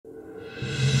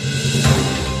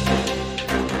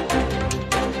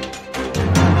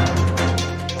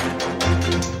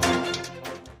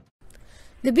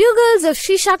The bugles of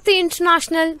SriShakthi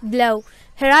International blow,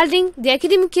 heralding the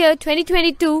academic year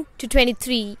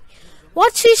 2022-23.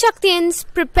 Watch SriShaktians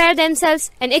prepare themselves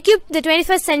and equip the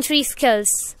 21st century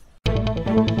skills.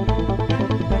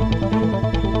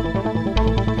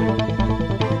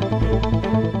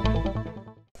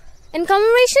 In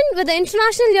commemoration with the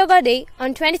International Yoga Day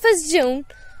on 21st June,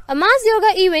 a mass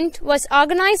yoga event was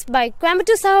organized by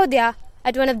Coimbatore Sahodaya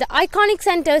at one of the iconic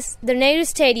centers, the Nehru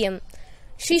Stadium.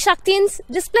 SriShaktians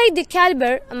displayed their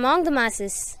caliber among the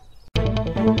masses.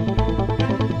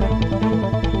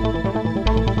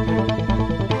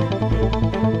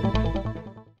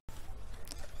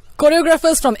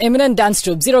 Choreographers from eminent dance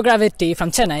troupe Zero Gravity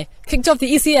from Chennai kicked off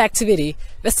the ECA activity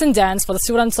Western Dance for the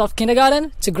students of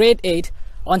kindergarten to grade 8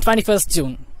 on 21st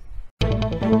June.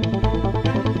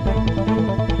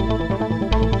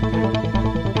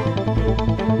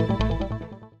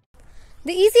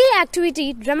 The ECA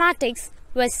activity Dramatics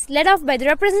was led off by the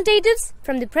representatives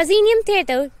from the Proscenium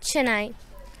Theatre, Chennai.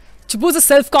 To boost the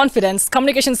self-confidence,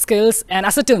 communication skills and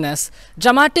assertiveness,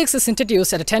 Dramatics is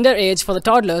introduced at a tender age for the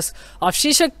toddlers of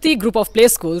SriShakthi group of play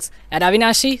schools at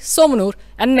Avinashi, Somanur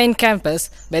and main campus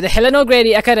by the Helen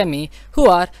O'Grady Academy, who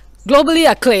are globally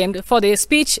acclaimed for their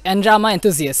speech and drama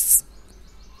enthusiasts.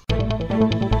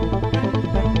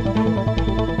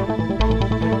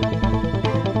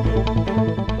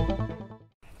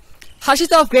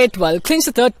 Harshita of grade 12 clinched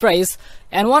the third prize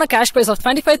and won a cash prize of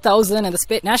 25,000 in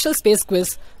the National Space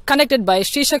Quiz conducted by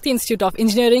SriShakthi Institute of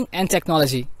Engineering and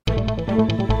Technology.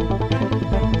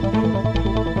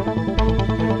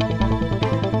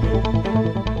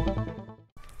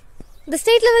 The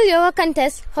state-level yoga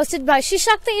contest hosted by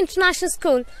SriShakthi International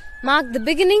School marked the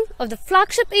beginning of the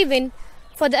flagship event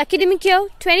for the academic year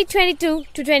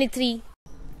 2022-23.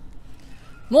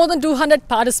 More than 200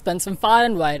 participants from far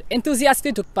and wide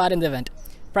enthusiastically took part in the event.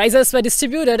 Prizes were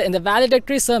distributed in the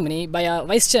valedictory ceremony by our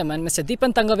Vice Chairman Mr.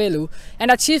 Deepan Thangavelu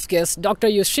and our Chief Guest Dr.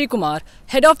 U. Srikumar,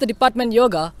 Head of the Department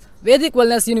Yoga, Vedic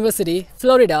Wellness University,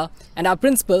 Florida, and our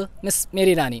Principal Ms.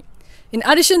 Mary Rani. In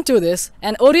addition to this,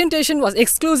 an orientation was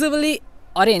exclusively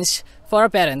arranged for our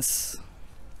parents.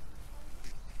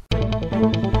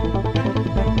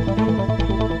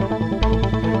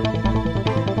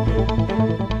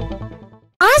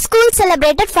 Our school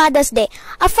celebrated Father's Day.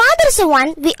 A father is the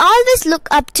one we always look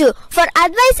up to for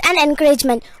advice and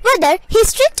encouragement, whether he's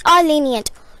strict or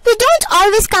lenient. We don't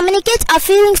always communicate our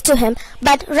feelings to him,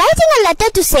 but writing a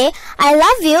letter to say, "I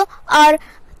love you" or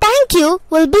 "thank you"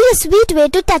 will be a sweet way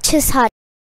to touch his heart.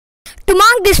 To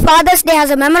mark this Father's Day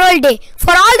as a memorable day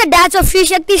for all the dads of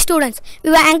SriShakthi students, we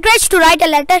were encouraged to write a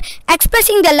letter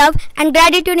expressing their love and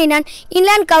gratitude in an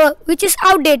inland cover which is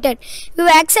outdated. We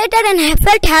were excited and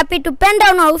felt happy to pen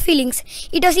down our feelings.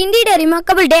 It was indeed a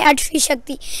remarkable day at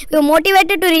SriShakthi. We were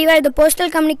motivated to revive the postal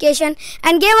communication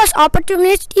and gave us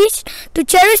opportunities to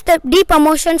cherish the deep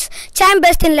emotions chime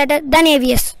best in letter than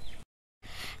AVS.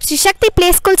 SriShakthi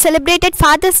Play School celebrated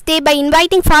Father's Day by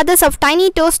inviting fathers of tiny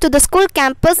toes to the school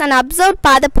campus and observed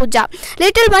Pada Puja.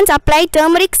 Little ones applied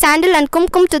turmeric, sandal and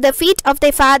kumkum to the feet of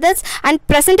their fathers and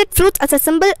presented fruits as a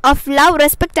symbol of love,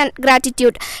 respect and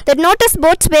gratitude. The notice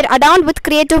boards were adorned with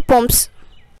creative poems.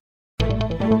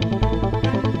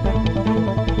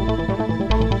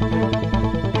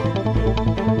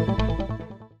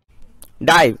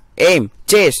 Dive, aim,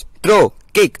 chase, throw,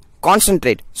 kick,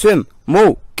 concentrate, swim,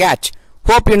 move, catch.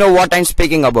 Hope you know what I'm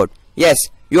speaking about. Yes,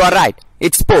 you are right.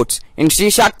 It's sports. In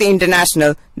SriShakthi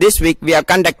International, this week we have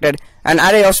conducted an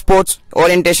array of sports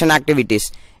orientation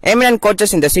activities. Eminent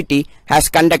coaches in the city has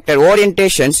conducted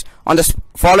orientations on the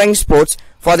following sports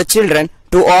for the children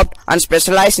to opt and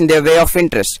specialize in their way of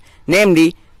interest,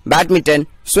 namely badminton,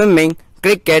 swimming,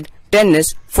 cricket,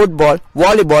 tennis, football,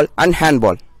 volleyball and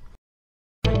handball.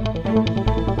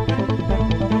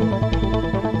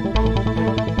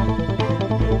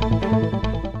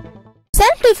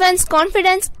 Self-defense,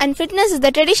 confidence and fitness is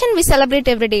the tradition we celebrate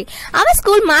every day. Our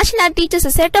school martial art teaches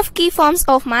a set of key forms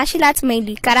of martial arts,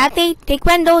 mainly karate,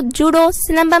 taekwondo, judo,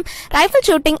 sinambam, rifle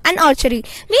shooting and archery.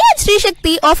 We at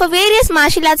SriShakthi offer various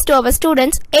martial arts to our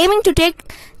students, aiming to take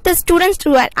the students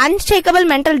through an unshakable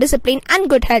mental discipline and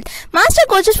good health. Master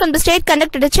coaches from the state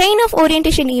conducted a chain of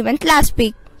orientation event last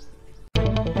week.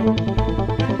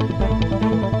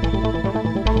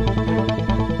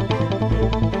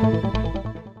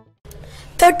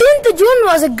 13th June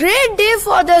was a great day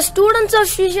for the students of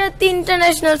SriShakthi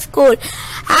International School,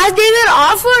 as they were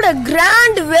offered a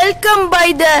grand welcome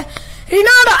by the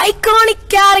renowned iconic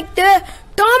character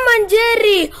Tom and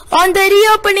Jerry on the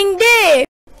reopening day.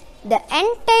 The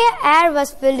entire air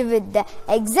was filled with the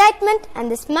excitement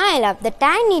and the smile of the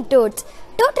tiny toads.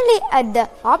 totally at the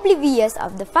oblivious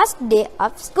of the first day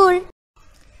of school.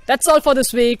 That's all for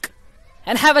this week,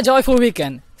 and have a joyful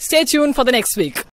weekend. Stay tuned for the next week.